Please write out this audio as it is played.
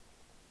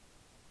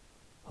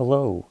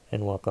Hello,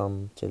 and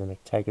welcome to the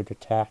McTaggart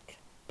Attack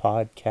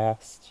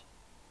podcast.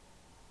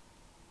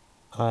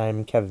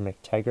 I'm Kevin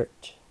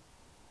McTaggart.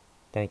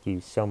 Thank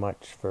you so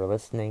much for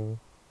listening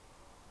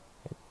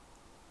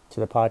to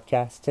the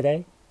podcast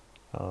today.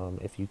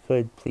 If you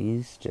could,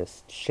 please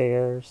just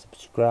share,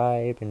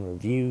 subscribe, and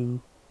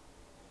review,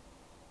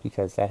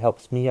 because that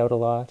helps me out a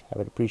lot. I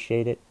would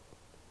appreciate it.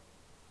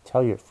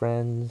 Tell your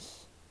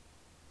friends,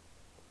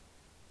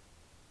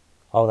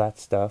 all that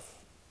stuff,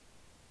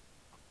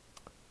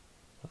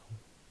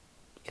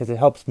 because it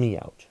helps me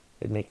out.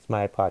 It makes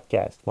my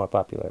podcast more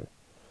popular.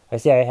 I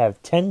say I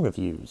have 10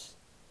 reviews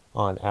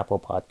on Apple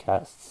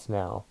Podcasts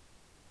now,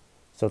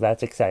 so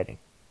that's exciting.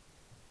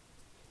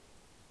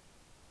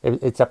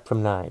 It's up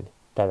from 9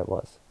 that it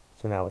was,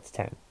 so now it's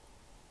 10.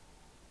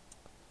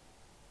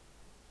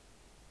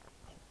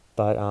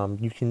 But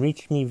you can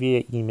reach me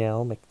via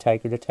email,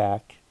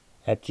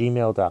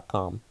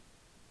 mctaggartattack@gmail.com.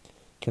 You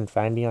can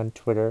find me on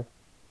Twitter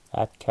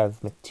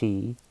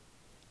 @KevMcT.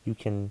 You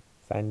can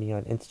find me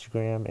on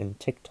Instagram and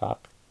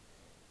TikTok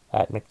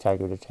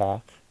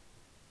 @McTaggartAttack.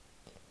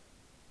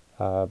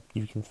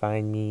 You can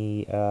find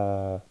me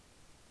on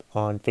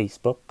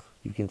Facebook.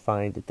 You can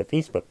find the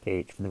Facebook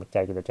page for the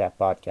McTaggart Attack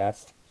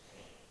podcast.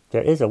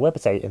 There is a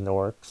website in the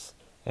works,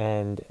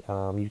 and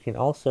you can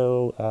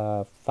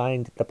also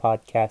find the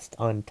podcast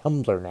on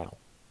Tumblr now.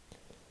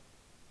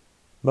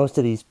 Most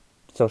of these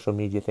social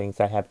media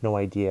things, I have no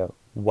idea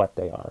what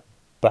they are,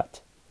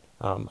 but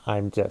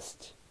I'm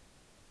just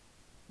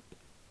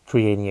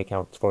creating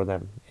accounts for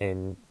them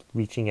and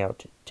reaching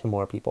out to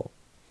more people.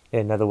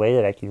 And another way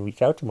that I can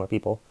reach out to more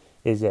people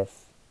is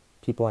if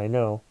people I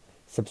know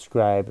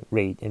subscribe,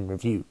 rate, and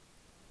review.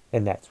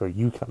 And that's where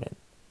you come in.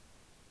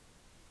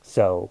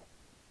 So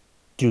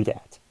do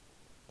that.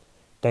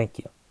 Thank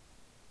you.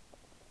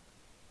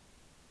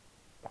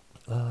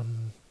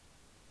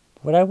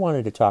 What I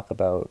wanted to talk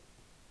about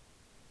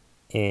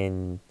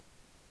in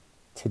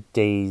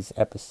today's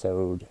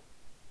episode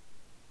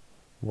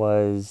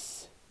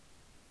was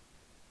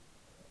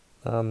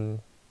I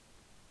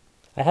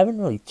haven't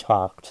really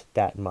talked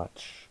that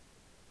much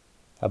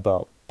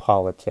about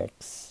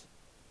politics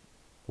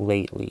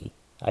lately.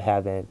 I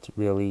haven't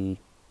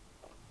really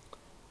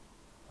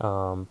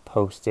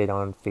posted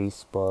on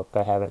Facebook.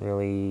 I haven't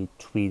really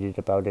tweeted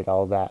about it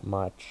all that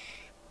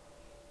much.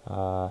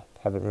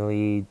 Haven't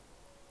really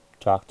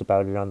talked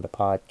about it on the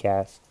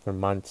podcast for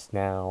months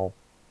now.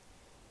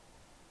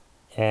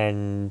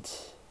 And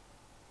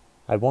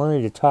I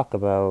wanted to talk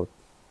about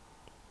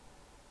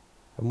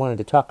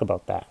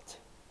that,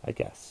 I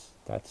guess.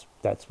 That's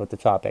what the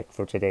topic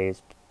for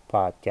today's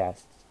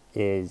podcast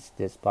is.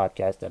 This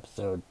podcast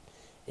episode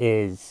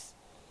is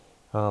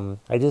I'm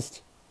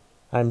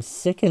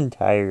sick and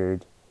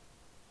tired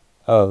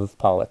of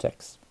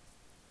politics,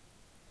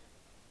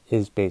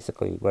 is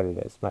basically what it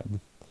is.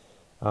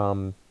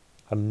 I'm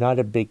not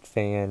a big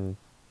fan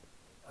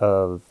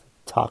of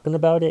talking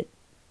about it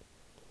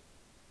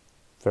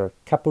for a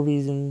couple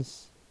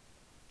reasons.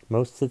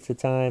 Most of the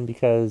time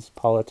because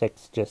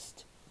politics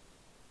just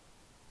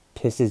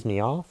pisses me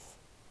off,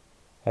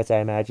 as I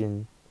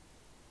imagine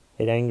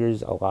it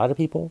angers a lot of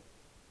people,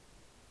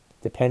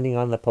 depending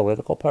on the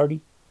political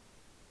party.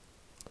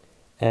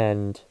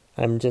 And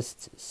I'm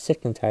just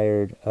sick and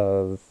tired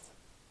of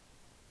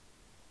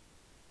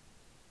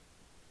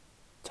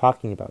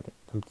talking about it.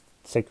 I'm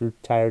sick and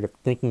tired of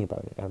thinking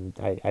about it.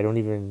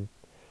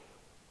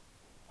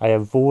 I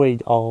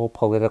avoid all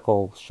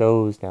political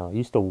shows now. I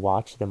used to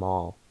watch them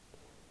all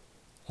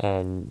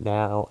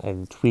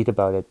and tweet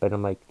about it, but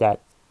I'm like,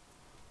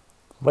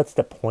 what's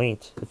the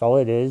point? If all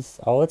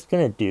it's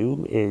gonna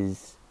do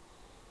is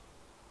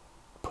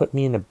put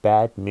me in a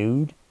bad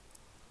mood,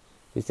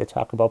 is to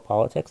talk about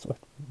politics.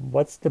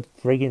 What's the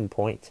friggin'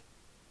 point?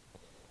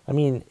 I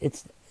mean,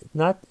 it's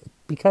not,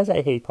 because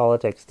I hate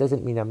politics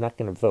doesn't mean I'm not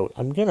gonna vote.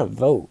 I'm gonna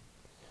vote.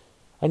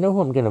 I know who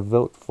I'm gonna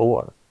vote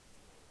for,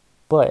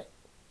 but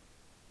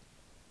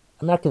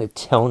I'm not gonna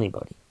tell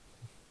anybody.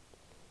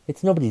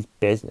 It's nobody's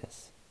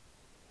business.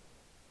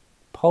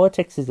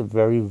 Politics is a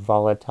very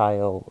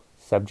volatile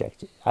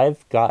subject.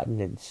 I've gotten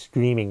in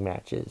screaming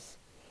matches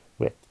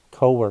with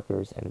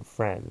coworkers and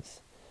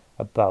friends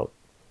about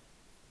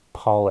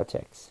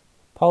politics.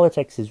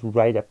 Politics is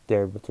right up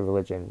there with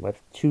religion,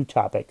 with two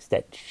topics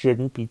that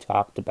shouldn't be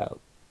talked about.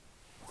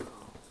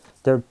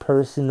 They're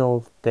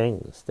personal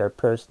things, they're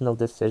personal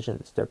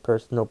decisions, they're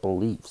personal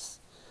beliefs.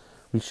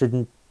 We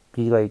shouldn't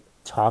be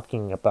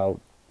talking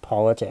about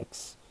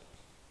politics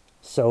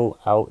so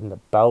out and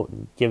about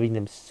and giving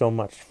them so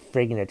much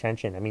friggin'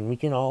 attention. I mean, we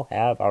can all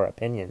have our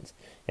opinions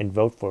and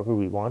vote for who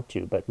we want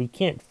to, but we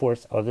can't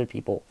force other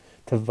people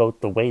to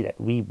vote the way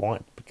that we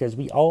want, because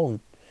we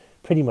all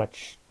pretty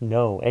much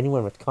know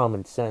anyone with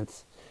common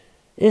sense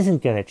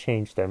isn't going to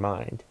change their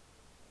mind.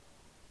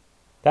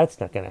 That's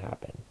not going to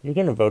happen. You're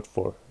going to vote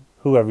for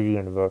whoever you're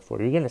going to vote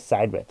for. You're going to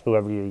side with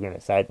whoever you're going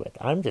to side with.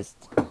 I'm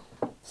just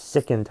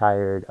sick and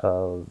tired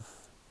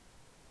of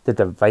the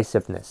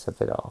divisiveness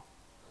of it all.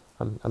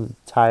 I'm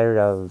tired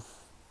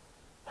of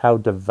how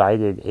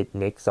divided it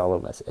makes all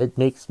of us. It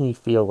makes me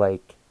feel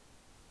like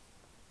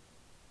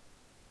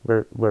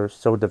We're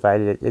so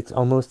divided. It's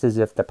almost as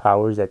if the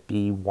powers that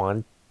be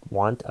want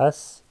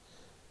us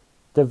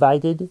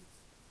divided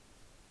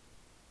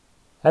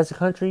as a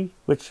country,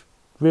 which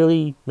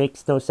really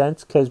makes no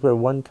sense because we're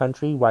one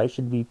country. Why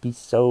should we be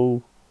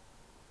so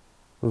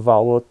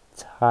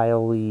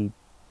volatilely,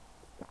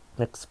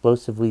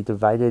 explosively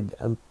divided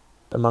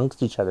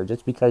amongst each other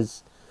just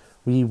because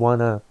we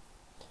want to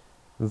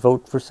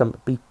vote for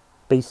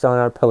based on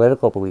our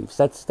political beliefs?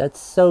 That's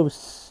so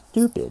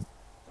stupid.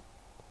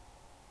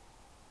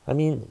 I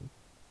mean,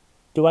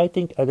 do I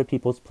think other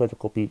people's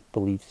political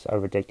beliefs are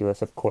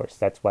ridiculous? Of course,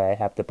 that's why I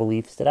have the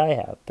beliefs that I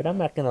have. But I'm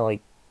not gonna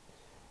like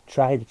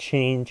try to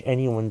change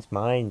anyone's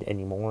mind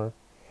anymore.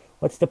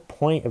 What's the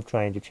point of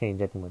trying to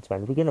change anyone's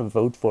mind? We're gonna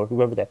vote for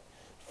whoever the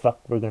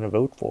fuck we're gonna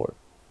vote for.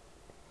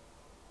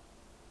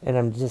 And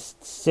I'm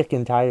just sick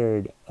and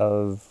tired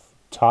of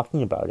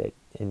talking about it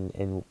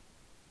and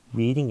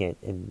reading it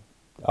and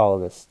all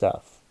this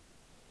stuff.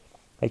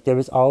 Like there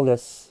was all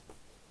this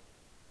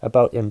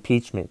about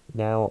impeachment.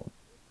 Now,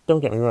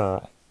 don't get me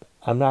wrong.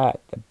 I'm not.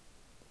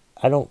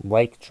 I don't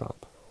like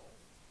Trump,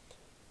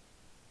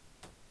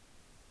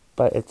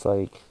 but it's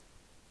like,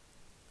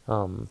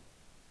 um,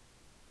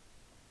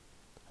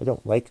 I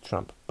don't like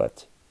Trump,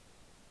 but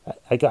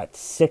I got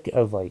sick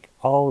of like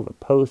all the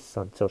posts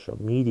on social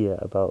media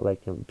about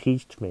like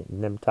impeachment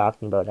and them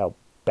talking about how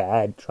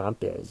bad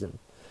Trump is and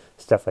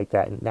stuff like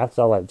that. And that's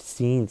all I've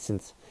seen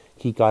since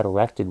he got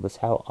elected was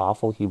how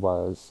awful he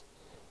was,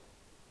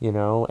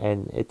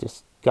 and it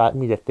just got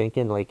me to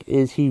thinking like,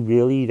 is he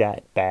really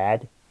that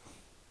bad?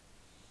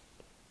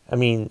 I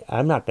mean,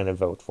 I'm not going to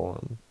vote for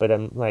him, but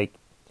I'm like,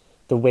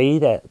 the way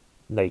that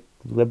like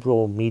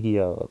liberal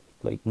media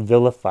like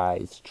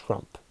vilifies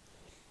Trump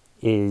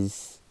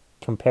is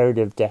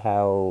comparative to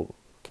how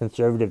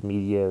conservative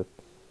media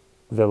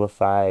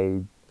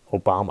vilified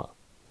Obama.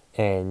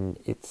 And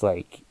it's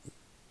like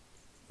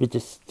it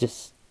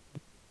just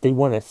they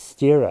want to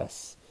steer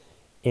us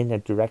in a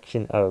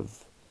direction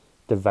of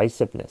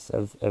divisiveness,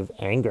 of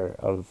anger,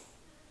 of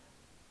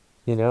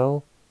you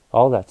know,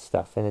 all that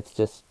stuff. And it's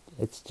just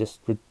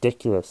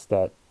ridiculous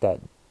that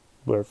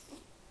we're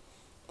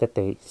that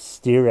they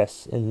steer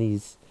us in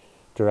these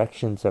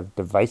directions of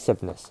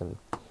divisiveness and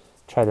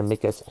try to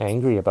make us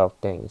angry about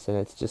things. And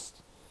it's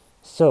just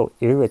so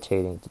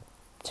irritating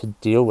to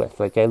deal with.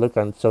 Like I look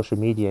on social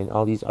media and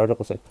all these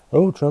articles like,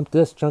 oh, Trump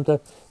this, Trump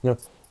that,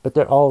 but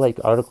they're all like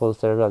articles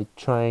that are like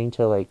trying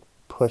to like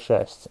push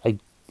us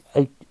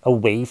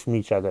away from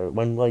each other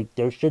when like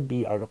there should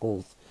be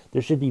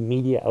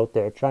media out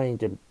there trying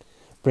to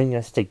bring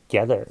us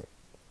together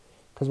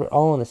because we're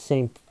all in the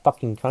same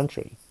fucking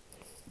country.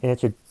 And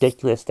it's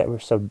ridiculous that we're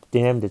so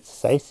damn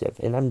decisive.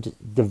 And I'm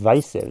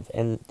divisive.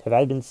 And have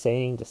I been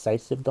saying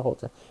decisive the whole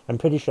time? I'm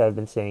pretty sure I've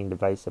been saying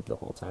divisive the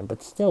whole time.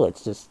 But still,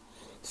 it's just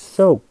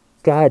so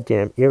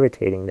goddamn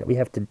irritating that we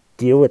have to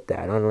deal with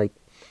that on like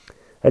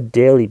a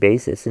daily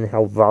basis and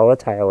how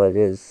volatile it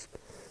is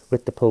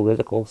with the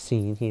political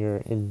scene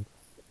here in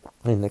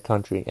the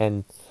country.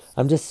 And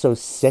I'm just so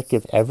sick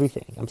of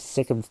everything. I'm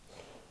sick of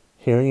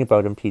hearing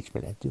about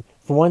impeachment.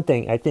 For one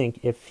thing, I think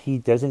if he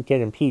doesn't get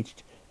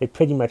impeached, it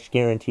pretty much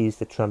guarantees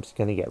that Trump's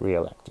going to get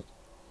reelected.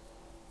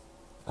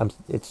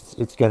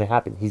 It's going to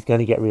happen. He's going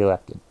to get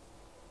reelected.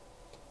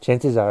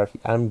 Chances are,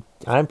 I'm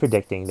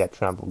predicting that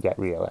Trump will get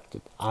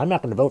reelected. I'm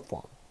not going to vote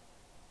for him,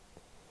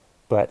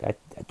 but I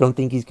don't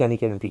think he's going to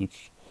get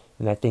impeached,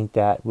 and I think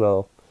that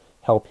will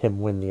help him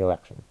win the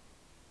election.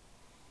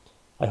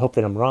 I hope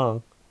that I'm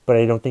wrong, but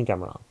I don't think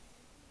I'm wrong.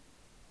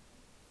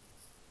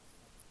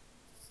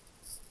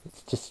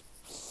 It's just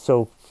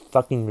so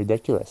fucking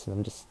ridiculous, and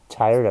I'm just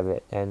tired of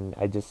it. And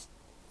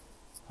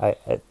I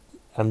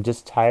I'm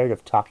just tired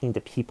of talking to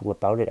people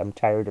about it. I'm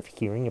tired of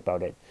hearing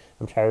about it.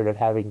 I'm tired of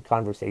having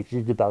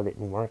conversations about it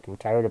in work. I'm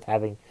tired of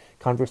having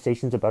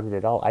conversations about it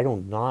at all.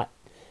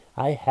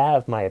 I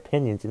have my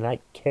opinions and I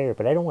care,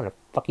 but I don't want to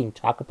fucking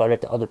talk about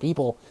it to other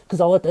people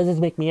because all it does is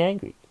make me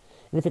angry.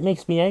 And if it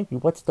makes me angry,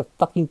 what's the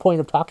fucking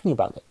point of talking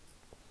about it?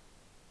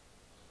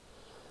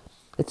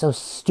 It's so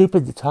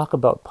stupid to talk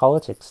about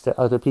politics to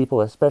other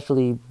people,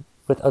 especially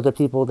with other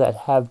people that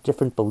have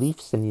different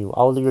beliefs than you.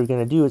 All you're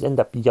going to do is end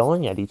up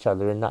yelling at each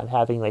other and not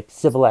having like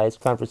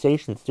civilized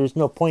conversations. There's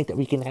no point that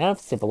we can have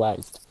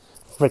civilized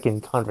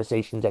freaking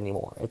conversations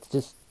anymore. It's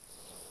just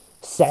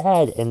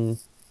sad and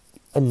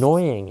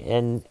annoying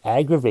and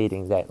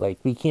aggravating that like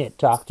we can't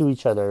talk to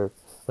each other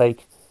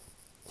like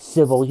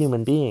civil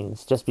human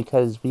beings just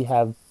because we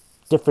have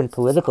different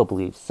political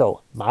beliefs.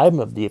 So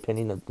I'm of the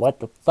opinion of what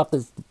the fuck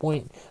is the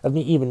point of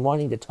me even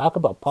wanting to talk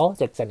about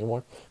politics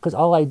anymore? Because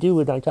all I do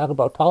when I talk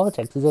about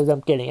politics is I'm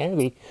getting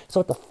angry.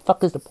 So what the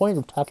fuck is the point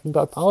of talking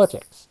about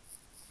politics?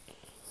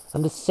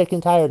 I'm just sick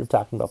and tired of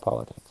talking about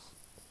politics.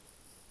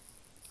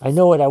 I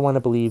know what I want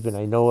to believe and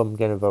I know I'm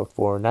going to vote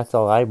for, and that's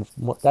all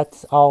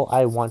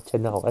I want to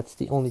know. That's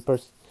the only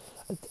person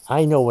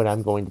I know what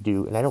I'm going to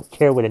do, and I don't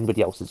care what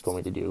anybody else is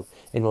going to do.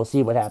 And we'll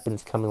see what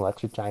happens come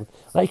election time.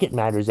 Like it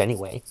matters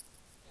anyway,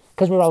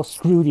 because we're all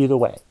screwed either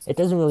way. It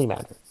doesn't really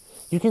matter.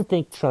 You can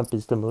think Trump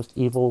is the most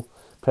evil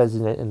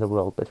president in the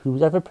world, but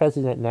whoever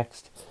president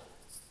next,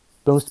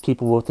 most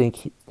people will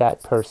think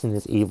that person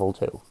is evil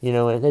too.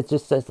 And it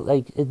just says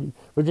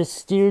we're just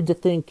steered to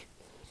think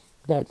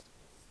that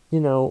you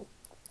know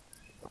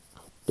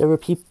there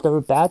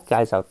were bad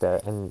guys out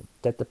there, and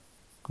that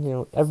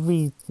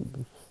every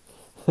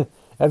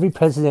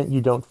president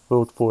you don't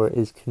vote for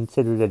is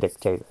considered a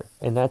dictator,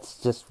 and that's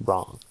just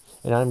wrong.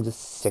 And I'm just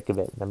sick of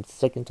it. I'm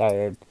sick and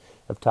tired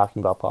of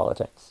talking about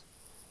politics.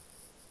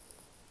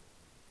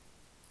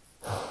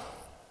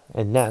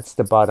 And that's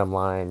the bottom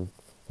line.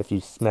 If you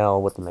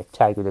smell what the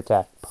McTaggart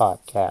Attack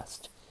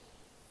podcast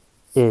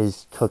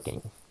is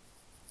cooking,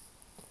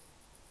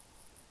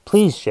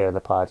 please share the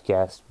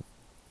podcast,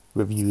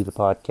 review the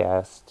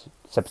podcast,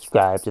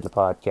 subscribe to the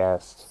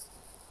podcast.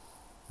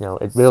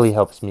 It really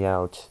helps me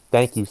out.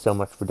 Thank you so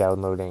much for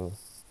downloading.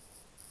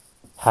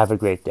 Have a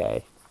great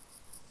day.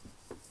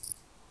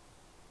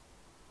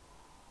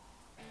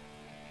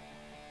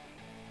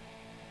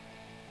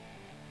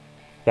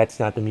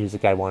 That's not the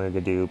music I wanted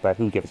to do, but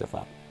who gives a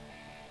fuck?